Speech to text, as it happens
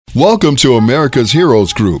Welcome to America's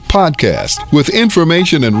Heroes Group podcast with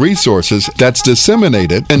information and resources that's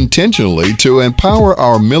disseminated intentionally to empower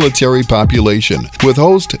our military population with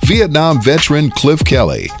host Vietnam veteran Cliff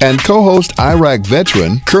Kelly and co-host Iraq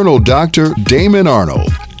veteran Colonel Dr. Damon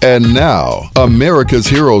Arnold. And now, America's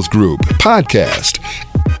Heroes Group podcast.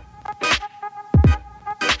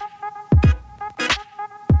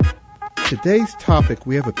 Today's topic,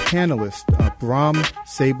 we have a panelist, Bram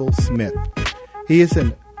Sable-Smith. He is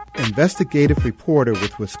an investigative reporter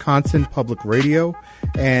with Wisconsin Public Radio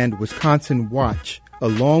and Wisconsin Watch,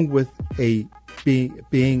 along with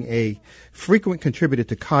being a frequent contributor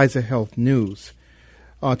to Kaiser Health News.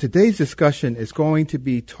 Today's discussion is going to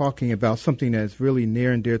be talking about something that is really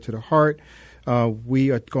near and dear to the heart.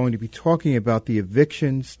 We are going to be talking about the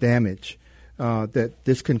evictions damage that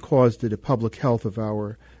this can cause to the public health of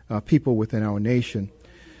our people within our nation.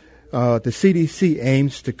 The CDC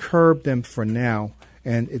aims to curb them for now,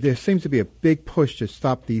 and there seems to be a big push to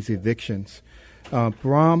stop these evictions.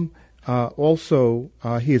 Bram also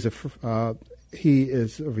he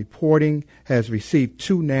is reporting, has received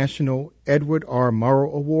 2 national Edward R.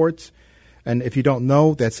 Murrow Awards, and if you don't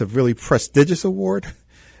know, that's a really prestigious award,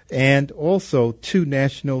 and also 2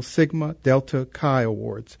 national Sigma Delta Chi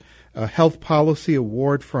Awards, a health policy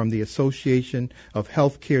award from the Association of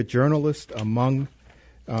Healthcare Journalists, among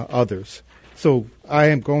others. So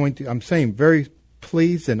I'm saying very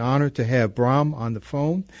pleased and honored to have Bram on the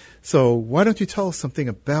phone. So why don't you tell us something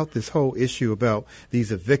about this whole issue about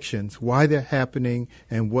these evictions, why they're happening,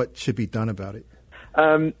 and what should be done about it?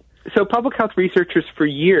 So public health researchers for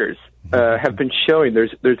years have been showing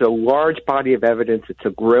there's a large body of evidence. It's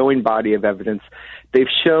a growing body of evidence. They've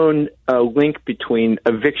shown a link between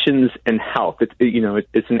evictions and health.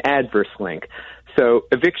 It's an adverse link. So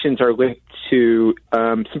evictions are linked to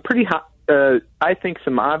some pretty hot, I think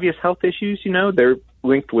some obvious health issues. They're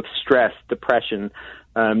linked with stress, depression,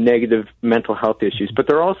 negative mental health issues, but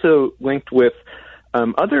they're also linked with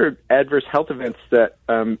other adverse health events that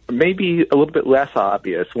may be a little bit less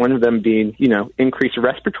obvious. One of them being, increased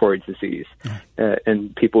respiratory disease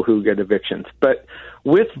in people who get evictions. But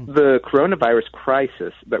with the coronavirus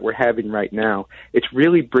crisis that we're having right now, it's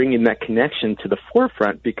really bringing that connection to the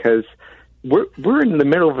forefront because we're in the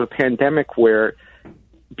middle of a pandemic where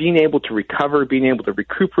being able to recover, being able to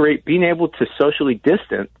recuperate, being able to socially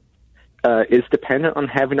distance is dependent on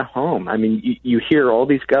having a home. I mean, you hear all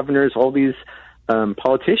these governors, all these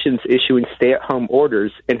politicians issuing stay-at-home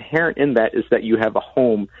orders. Inherent in that is that you have a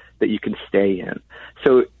home that you can stay in.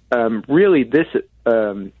 So really,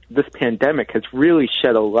 this pandemic has really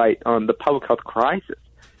shed a light on the public health crisis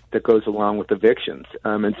that goes along with evictions.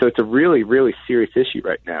 And so it's a really, really serious issue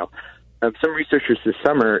right now. Some researchers this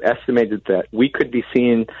summer estimated that we could be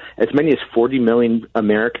seeing as many as 40 million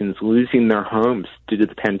Americans losing their homes due to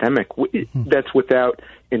the pandemic. That's without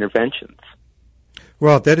interventions.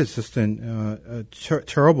 Well, that is just a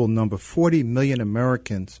terrible number. 40 million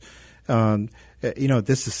Americans.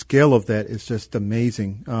 The scale of that is just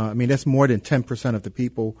amazing. That's more than 10% of the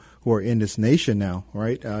people who are in this nation now,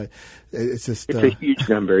 right? It's a huge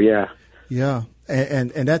number, yeah. Yeah.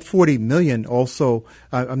 And that 40 million also,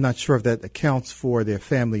 I'm not sure if that accounts for their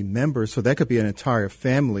family members. So that could be an entire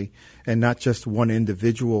family and not just one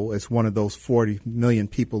individual as one of those 40 million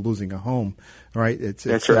people losing a home, right?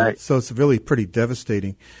 That's right. So it's really pretty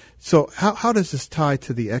devastating. So how does this tie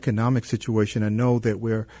to the economic situation? I know that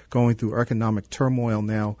we're going through economic turmoil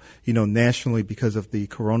now, nationally because of the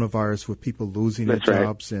coronavirus with people losing their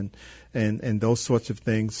jobs and those sorts of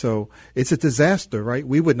things. So it's a disaster, right?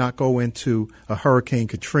 We would not go into a Hurricane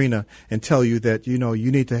Katrina and tell you that, you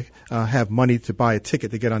need to have money to buy a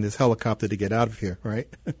ticket to get on this helicopter to get out of here, right?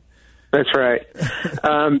 That's right.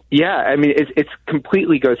 It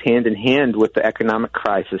completely goes hand in hand with the economic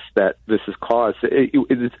crisis that this has caused.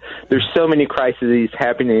 There's so many crises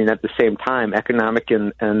happening at the same time, economic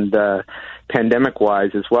and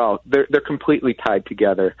pandemic-wise as well. They're completely tied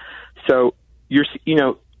together. So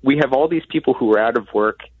we have all these people who are out of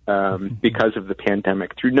work because of the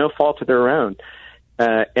pandemic through no fault of their own.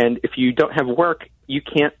 And if you don't have work, you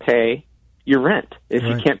can't pay your rent. If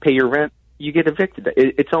you can't pay your rent, you get evicted.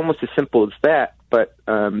 It's almost as simple as that, but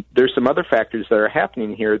there's some other factors that are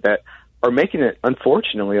happening here that are making it,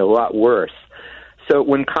 unfortunately, a lot worse. So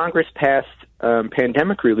when Congress passed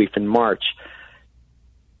pandemic relief in March,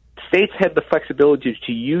 states had the flexibility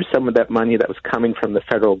to use some of that money that was coming from the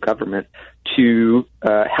federal government to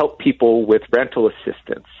help people with rental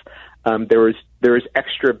assistance. There was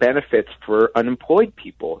extra benefits for unemployed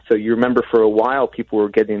people. So you remember for a while people were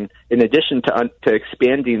getting, in addition to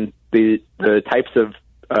expanding the types of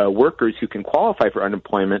workers who can qualify for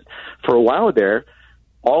unemployment, for a while there,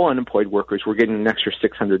 all unemployed workers were getting an extra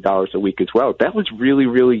 $600 a week as well. That was really,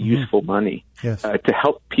 really useful money to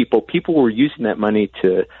help people. People were using that money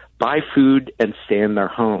to buy food and stay in their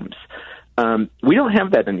homes. We don't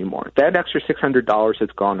have that anymore. That extra $600 has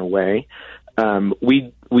gone away.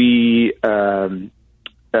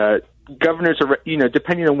 Governors are,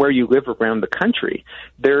 depending on where you live around the country,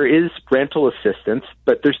 there is rental assistance,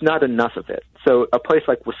 but there's not enough of it. So a place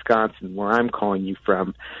like Wisconsin, where I'm calling you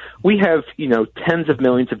from, we have, tens of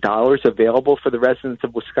millions of dollars available for the residents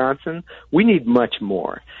of Wisconsin. We need much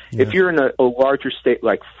more. Yeah. If you're in a larger state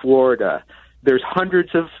like Florida, there's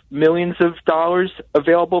hundreds of millions of dollars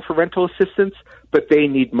available for rental assistance, but they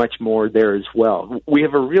need much more there as well. We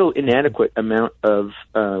have a real inadequate amount of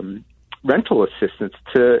rental assistance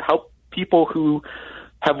to help people who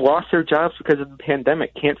have lost their jobs because of the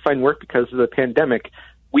pandemic, can't find work because of the pandemic.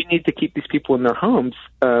 We need to keep these people in their homes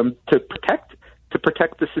to protect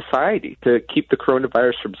the society, to keep the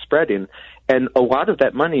coronavirus from spreading. And a lot of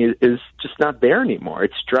that money is just not there anymore.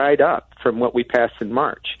 It's dried up from what we passed in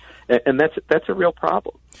March. And that's a real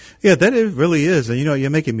problem. Yeah, that it really is. And, you're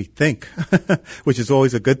making me think, which is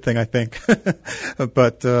always a good thing, I think.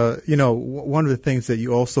 But, one of the things that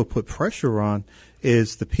you also put pressure on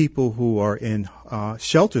is the people who are in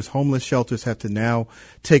shelters. Homeless shelters have to now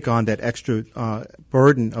take on that extra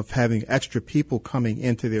burden of having extra people coming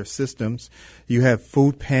into their systems. You have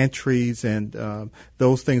food pantries and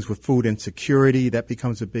those things with food insecurity. That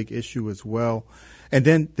becomes a big issue as well. And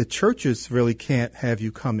then the churches really can't have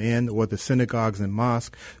you come in, or the synagogues and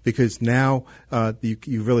mosques, because now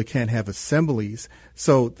you really can't have assemblies.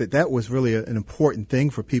 So that was really an important thing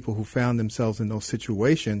for people who found themselves in those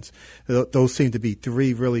situations. Those seem to be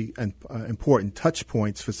three really important touch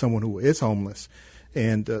points for someone who is homeless.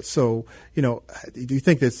 And so, do you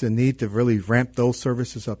think there's a need to really ramp those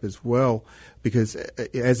services up as well? Because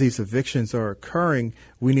as these evictions are occurring,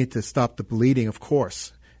 we need to stop the bleeding, of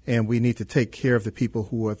course. And we need to take care of the people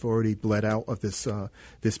who have already bled out of this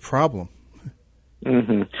problem.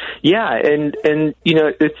 Mm-hmm. Yeah, and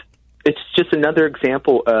it's just another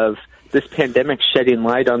example of this pandemic shedding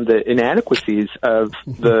light on the inadequacies of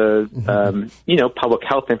the public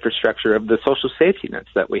health infrastructure, of the social safety nets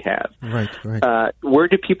that we have. Right. Where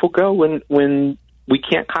do people go when we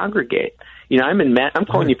can't congregate? I'm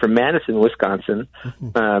calling you from Madison, Wisconsin,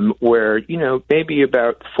 where, maybe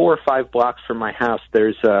about 4 or 5 blocks from my house,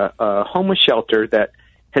 there's a homeless shelter that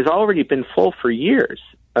has already been full for years.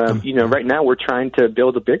 Right now we're trying to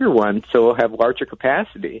build a bigger one so we'll have larger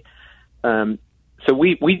capacity. So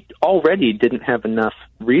we already didn't have enough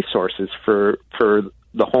resources for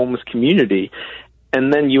the homeless community.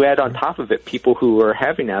 And then you add on top of it people who are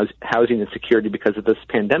having housing insecurity because of this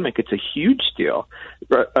pandemic. It's a huge deal.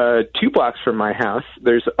 2 blocks from my house,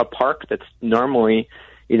 there's a park that's normally,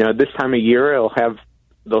 this time of year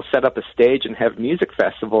they'll set up a stage and have music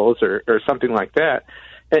festivals or something like that.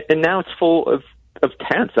 And now it's full of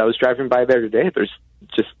tents. I was driving by there today. There's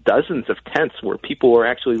just dozens of tents where people are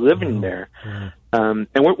actually living there. And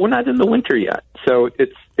we're not in the winter yet. So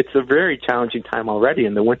it's a very challenging time already,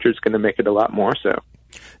 and the winter is going to make it a lot more so.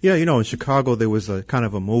 Yeah, in Chicago there was a kind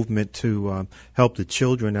of a movement to help the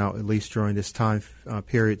children out, at least during this time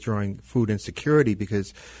period during food insecurity,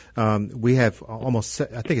 because we have almost,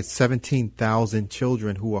 I think it's 17,000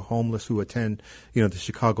 children who are homeless who attend, the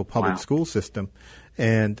Chicago public school system.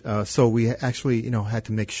 And so we actually, had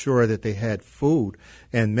to make sure that they had food.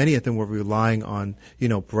 And many of them were relying on,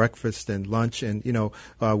 breakfast and lunch. And,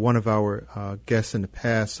 one of our guests in the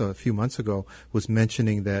past, a few months ago, was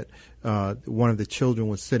mentioning that one of the children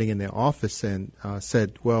was sitting in their office and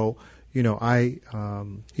said, well, he was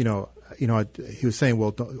saying,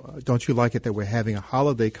 well, don't you like it that we're having a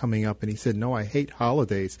holiday coming up? And he said, no, I hate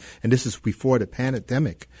holidays. And this is before the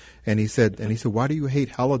pandemic. And he said, why do you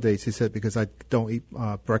hate holidays? He said, because I don't eat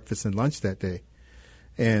breakfast and lunch that day.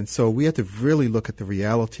 And so we have to really look at the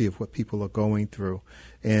reality of what people are going through.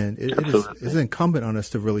 And it is incumbent on us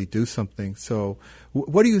to really do something. So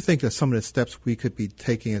what do you think are some of the steps we could be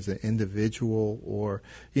taking as an individual or,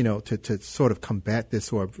 to sort of combat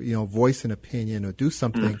this or, voice an opinion or do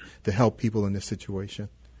something to help people in this situation?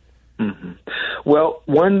 Mm-hmm. Well,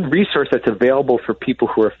 one resource that's available for people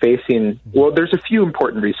who are facing, there's a few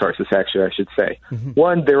important resources, actually, I should say. Mm-hmm.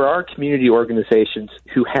 One, there are community organizations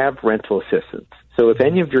who have rental assistance. So if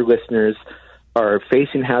any of your listeners are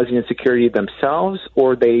facing housing insecurity themselves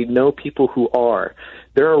or they know people who are,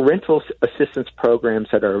 there are rental assistance programs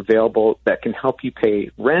that are available that can help you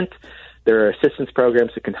pay rent. There are assistance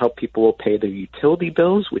programs that can help people pay their utility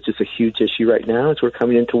bills, which is a huge issue right now as we're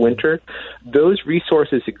coming into winter. Those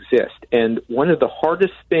resources exist. And one of the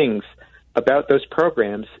hardest things about those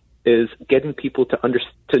programs is getting people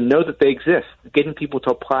to know that they exist, getting people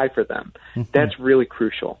to apply for them. That's really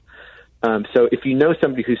crucial. So if you know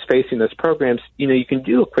somebody who's facing those programs, you can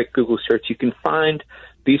do a quick Google search. You can find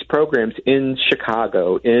these programs in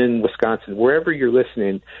Chicago, in Wisconsin, wherever you're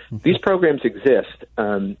listening. These programs exist,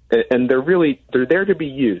 and they're there to be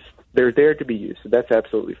used. They're there to be used. So that's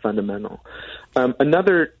absolutely fundamental.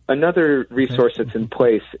 Another resource that's in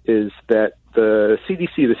place is that the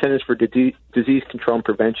CDC, the Centers for Disease Control and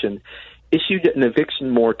Prevention, issued an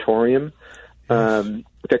eviction moratorium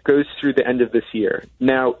that goes through the end of this year.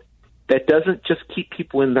 Now, that doesn't just keep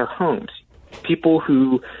people in their homes. People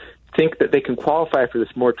who think that they can qualify for this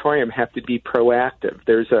moratorium have to be proactive.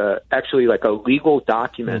 There's actually like a legal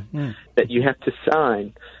document that you have to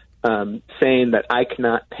sign saying that I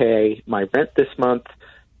cannot pay my rent this month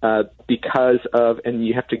because of, and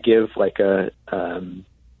you have to give like a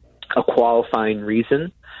qualifying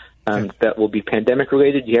reason that will be pandemic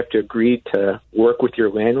related. You have to agree to work with your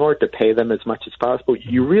landlord to pay them as much as possible.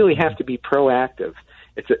 You really have to be proactive.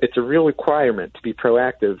 It's a real requirement to be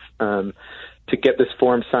proactive to get this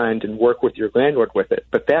form signed and work with your landlord with it.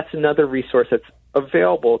 But that's another resource that's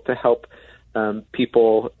available to help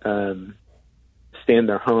people stay in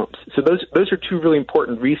their homes. So those are two really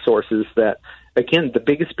important resources that, again, the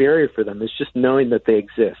biggest barrier for them is just knowing that they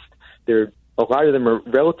exist. A lot of them are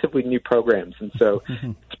relatively new programs, and so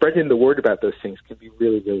spreading the word about those things can be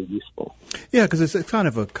really, really useful. Yeah, because it's kind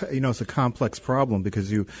of it's a complex problem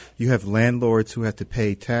because you have landlords who have to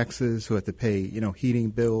pay taxes, who have to pay heating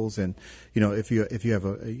bills, and if you have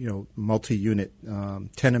a multi-unit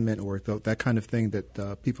tenement or that kind of thing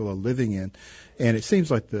that people are living in, and it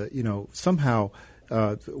seems like somehow.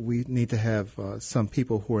 We need to have some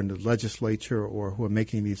people who are in the legislature or who are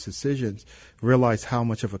making these decisions realize how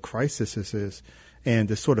much of a crisis this is and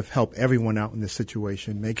to sort of help everyone out in this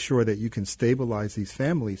situation, make sure that you can stabilize these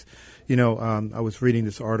families. I was reading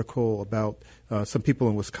this article about some people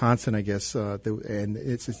in Wisconsin, I guess, and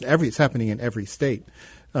it's happening in every state,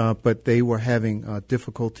 but they were having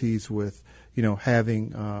difficulties with,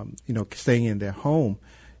 staying in their home.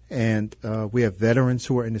 And we have veterans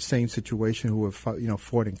who are in the same situation who have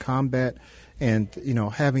fought in combat, and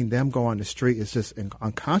having them go on the street is just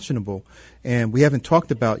unconscionable. And we haven't talked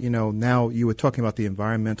about now you were talking about the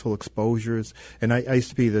environmental exposures, and I used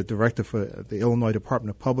to be the director for the Illinois Department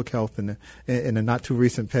of Public Health in the not too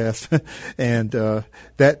recent past, and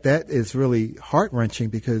that is really heart wrenching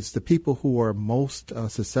because the people who are most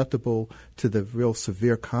susceptible to the real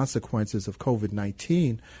severe consequences of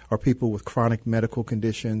COVID-19 are people with chronic medical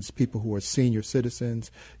conditions, people who are senior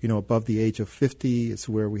citizens, above the age of 50 is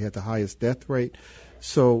where we had the highest death rate.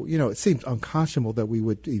 So, it seems unconscionable that we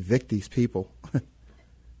would evict these people.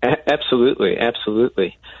 Absolutely,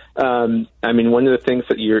 absolutely. One of the things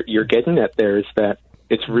that you're getting at there is that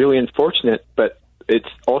it's really unfortunate, but it's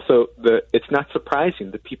also it's not surprising.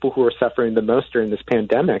 The people who are suffering the most during this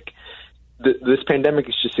pandemic, this pandemic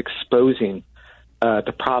is just exposing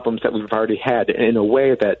the problems that we've already had in a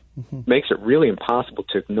way that makes it really impossible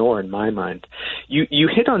to ignore in my mind. You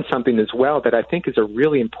hit on something as well that I think is a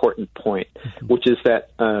really important point, which is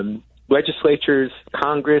that legislatures,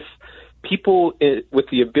 Congress, people with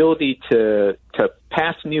the ability to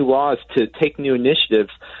pass new laws, to take new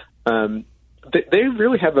initiatives, they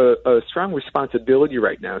really have a strong responsibility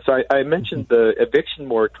right now. So I mentioned the eviction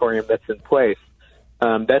moratorium that's in place.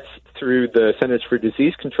 That's through the Centers for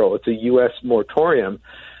Disease Control. It's a U.S. moratorium.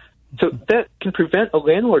 So that can prevent a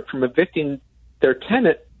landlord from evicting their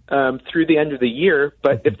tenant through the end of the year.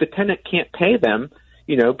 But if the tenant can't pay them,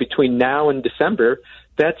 between now and December,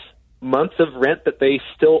 that's months of rent that they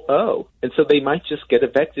still owe. And so they might just get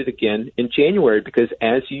evicted again in January because,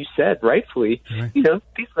 as you said, rightfully, right.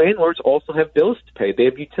 These landlords also have bills to pay. They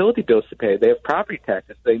have utility bills to pay. They have property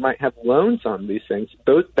taxes. They might have loans on these things.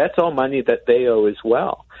 That's all money that they owe as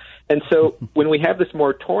well. And so when we have this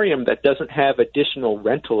moratorium that doesn't have additional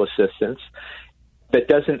rental assistance, that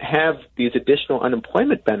doesn't have these additional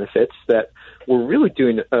unemployment benefits that we're really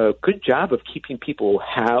doing a good job of keeping people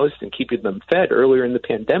housed and keeping them fed earlier in the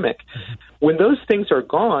pandemic. When those things are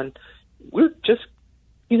gone, we're just,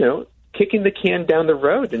 kicking the can down the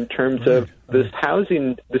road in terms of this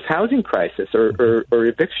housing crisis or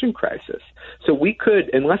eviction crisis. So we could,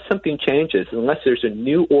 unless something changes, unless there's a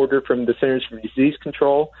new order from the Centers for Disease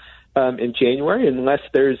Control in January, unless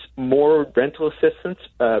there's more rental assistance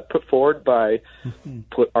put forward by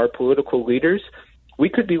our political leaders,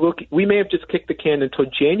 we may have just kicked the can until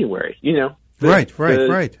January.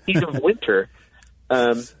 The heat of winter.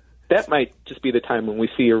 That might just be the time when we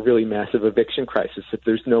see a really massive eviction crisis if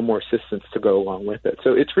there's no more assistance to go along with it.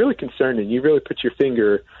 So it's really concerning. You really put your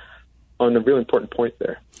finger on a really important point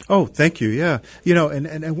there. Oh, thank you. Yeah.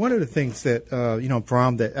 And one of the things that,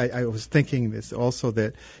 Bram, that I was thinking is also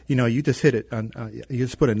that, you just hit it on, you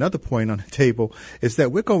just put another point on the table, is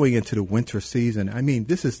that we're going into the winter season. I mean,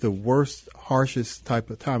 this is the worst, harshest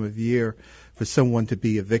time of year for someone to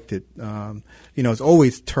be evicted. It's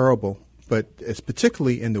always terrible, but it's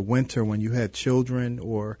particularly in the winter when you have children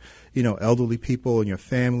or, elderly people in your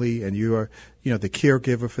family and you are, the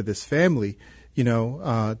caregiver for this family.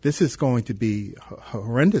 This is going to be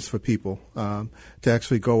horrendous for people to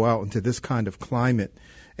actually go out into this kind of climate.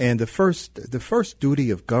 And the first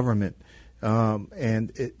duty of government,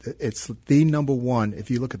 and it's the number one, if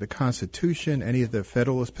you look at the Constitution, any of the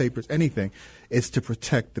Federalist Papers, anything, it's to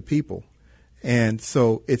protect the people. And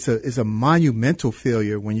so it's a monumental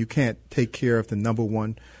failure when you can't take care of the number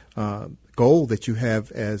one goal that you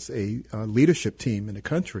have as a leadership team in the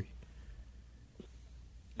country.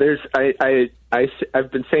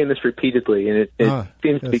 I've been saying this repeatedly, and it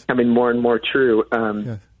seems to be becoming more and more true.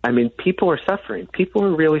 Yes. I mean, people are suffering. People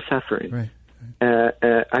are really suffering. Right.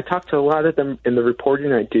 I talk to a lot of them in the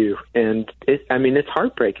reporting I do, and it's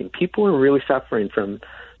heartbreaking. People are really suffering from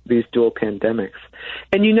these dual pandemics.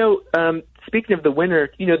 And speaking of the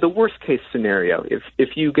winter, the worst case scenario,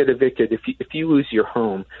 if you get evicted, if you lose your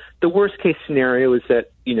home, the worst case scenario is that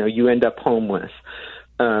you end up homeless.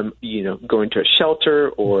 Going to a shelter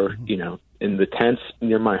or, in the tents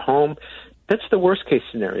near my home. That's the worst case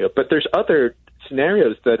scenario. But there's other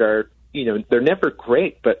scenarios that are, they're never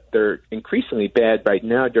great, but they're increasingly bad right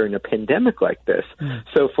now during a pandemic like this.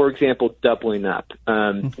 So, for example, doubling up.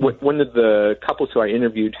 One of the couples who I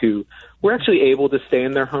interviewed who were actually able to stay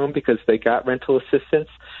in their home because they got rental assistance,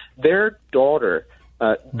 their daughter,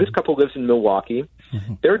 this couple lives in Milwaukee,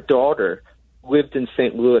 their daughter lived in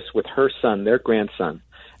St. Louis with her son, their grandson.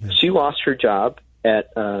 She lost her job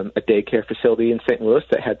at a daycare facility in St. Louis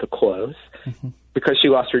that had to close. Because she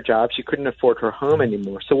lost her job, she couldn't afford her home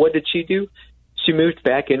anymore. So what did she do? She moved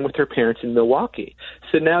back in with her parents in Milwaukee.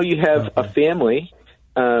 So now you have a family.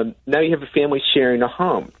 Now you have a family sharing a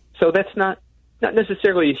home. So that's not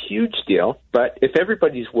necessarily a huge deal. But if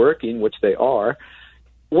everybody's working, which they are,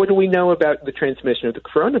 what do we know about the transmission of the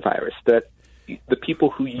coronavirus? That the people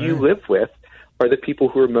who you live with are the people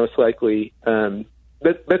who are most likely.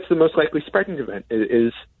 That's the most likely spreading event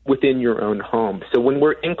is within your own home. So when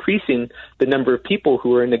we're increasing the number of people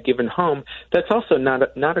who are in a given home, that's also not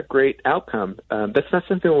a great outcome. That's not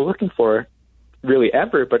something we're looking for really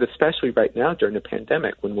ever, but especially right now during the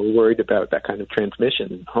pandemic when we're worried about that kind of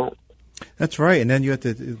transmission in home. That's right. And then you have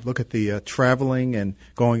to look at the traveling and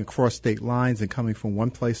going across state lines and coming from one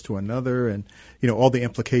place to another and, all the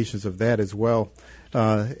implications of that as well.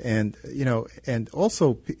 And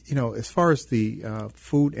also, as far as the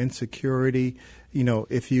food insecurity,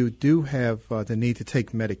 if you do have the need to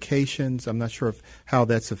take medications, I'm not sure how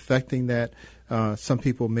that's affecting that. Some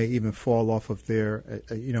people may even fall off of their,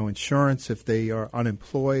 insurance if they are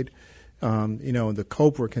unemployed. The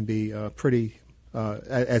COBRA can be pretty,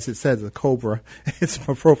 as it says, the COBRA, it's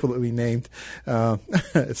appropriately named,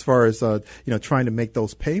 as far as, trying to make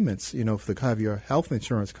those payments, to have your health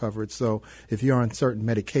insurance covered. So if you're on certain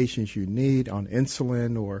medications you need, on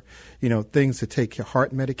insulin or, things to take your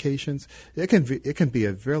heart medications, it can be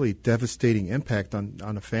a really devastating impact on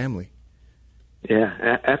a family.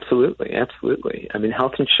 Yeah, absolutely. Absolutely. I mean,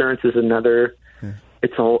 health insurance is another,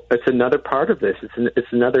 it's another part of this. It's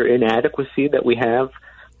another inadequacy that we have.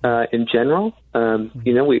 In general,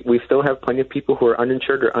 we still have plenty of people who are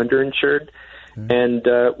uninsured or underinsured, and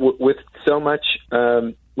with so much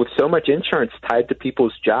insurance tied to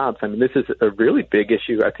people's jobs. I mean, this is a really big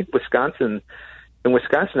issue. I think in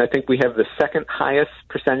Wisconsin, I think we have the second highest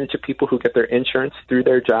percentage of people who get their insurance through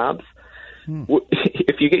their jobs.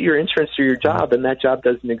 If you get your insurance through your job and that job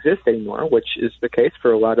doesn't exist anymore, which is the case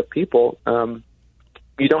for a lot of people,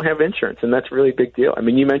 you don't have insurance, and that's a really big deal. I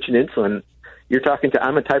mean, you mentioned insulin. You're talking to,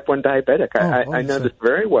 I'm a type 1 diabetic. I know this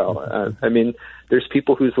very well. I mean, there's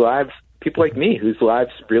people like me, whose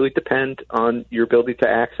lives really depend on your ability to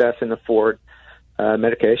access and afford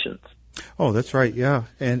medications. Oh, that's right. Yeah.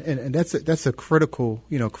 And that's a critical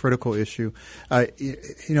issue. And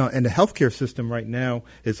the healthcare system right now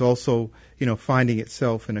is also, finding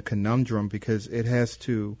itself in a conundrum because it has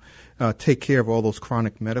to take care of all those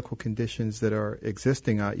chronic medical conditions that are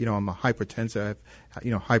existing. I'm a hypertensive. I have,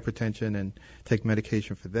 hypertension and take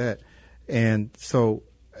medication for that. And so,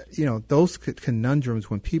 those conundrums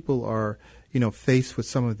when people are, faced with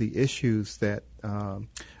some of the issues that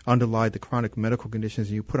underlie the chronic medical conditions,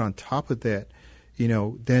 and you put on top of that,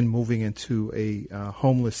 then moving into a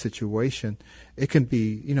homeless situation, it can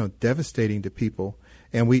be, devastating to people.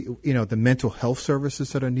 and the mental health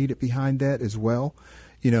services that are needed behind that as well.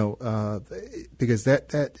 Because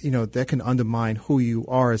that can undermine who you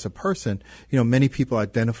are as a person. Many people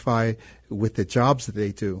identify with the jobs that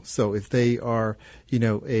they do. So if they are,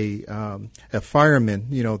 a fireman,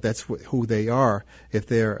 that's who they are. If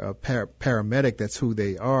they're a paramedic, that's who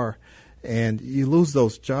they are. And you lose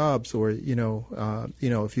those jobs, or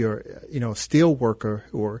if you're a steel worker,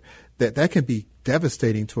 or that can be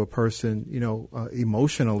devastating to a person,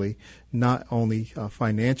 emotionally, not only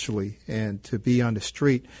financially. And to be on the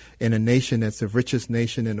street in a nation that's the richest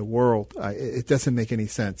nation in the world, it doesn't make any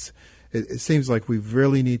sense. It seems like we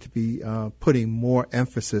really need to be putting more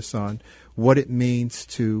emphasis on what it means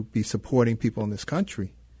to be supporting people in this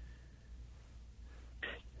country.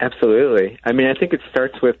 Absolutely. I mean, I think it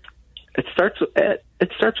starts with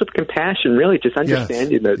compassion. Really, just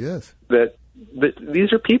understanding that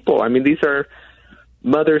these are people. I mean, these are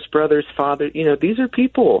mothers, brothers, fathers. These are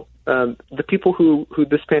people. The people who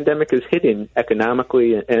this pandemic is hitting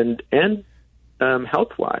economically and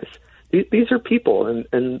health wise. These are people,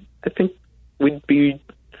 and I think we'd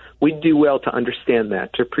do well to understand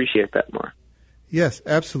that, to appreciate that more. Yes,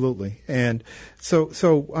 absolutely. And so,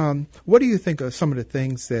 what do you think are some of the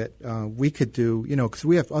things that we could do? Because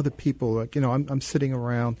we have other people. Like, I'm sitting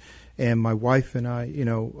around, and my wife and I,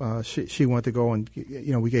 she wanted to go and,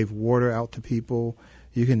 we gave water out to people.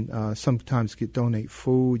 You can sometimes donate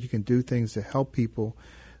food. You can do things to help people.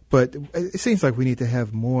 But it seems like we need to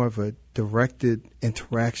have more of a directed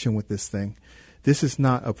interaction with this thing. This is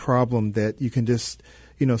not a problem that you can just,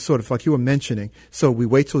 sort of like you were mentioning. So we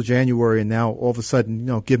wait till January, and now all of a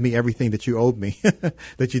sudden, give me everything that you owed me,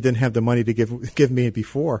 that you didn't have the money to give me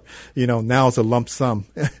before. Now it's a lump sum.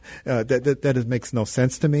 That makes no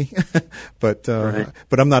sense to me. But right.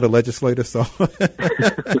 But I'm not a legislator, so.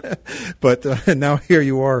 But now here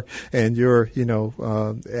you are, and you're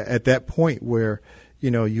at that point where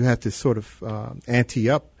you have to sort of ante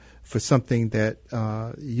up for something that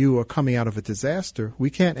you are coming out of a disaster. We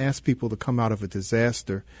can't ask people to come out of a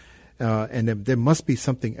disaster, and there must be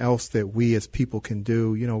something else that we as people can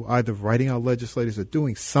do, either writing our legislators or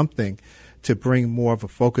doing something to bring more of a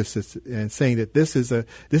focus and saying that this is a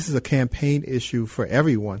campaign issue for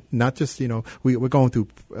everyone, not just, we're going through,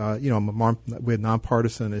 we're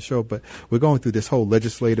nonpartisan in the show, but we're going through this whole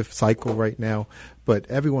legislative cycle right now. But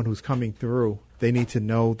everyone who's coming through, they need to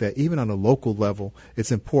know that even on a local level,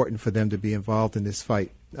 it's important for them to be involved in this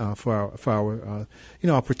fight for our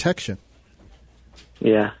protection.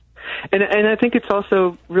 Yeah, and I think it's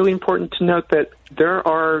also really important to note that there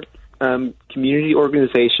are community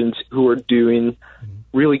organizations who are doing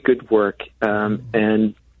really good work,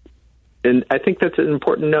 and I think that's an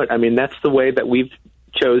important note. I mean, that's the way that we've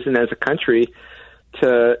chosen as a country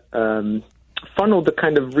to funnel the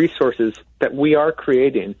kind of resources that we are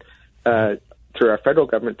creating through our federal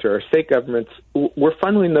government, through our state governments. We're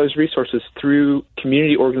funneling those resources through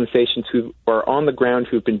community organizations who are on the ground,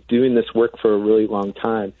 who've been doing this work for a really long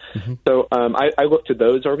time. Mm-hmm. So I look to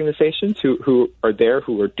those organizations who are there,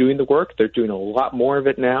 who are doing the work. They're doing a lot more of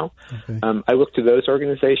it now. Okay. I look to those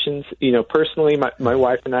organizations. Personally, my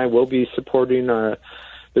wife and I will be supporting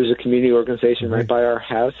there's a community organization right by our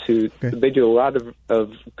house they do a lot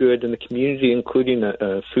of good in the community, including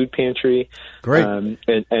a food pantry. Great. And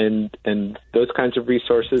those kinds of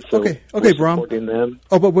resources. So okay, Bram. Supporting them.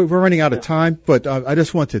 Oh, but we're running out of time. But I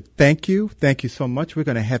just want to thank you. Thank you so much. We're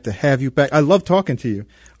going to have you back. I love talking to you.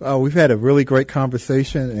 We've had a really great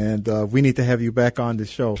conversation, and we need to have you back on the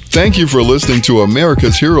show. Thank you for listening to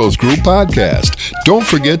America's Heroes Group podcast. Don't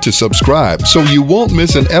forget to subscribe so you won't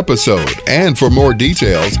miss an episode. And for more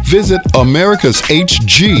details, visit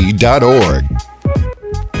americashg.org.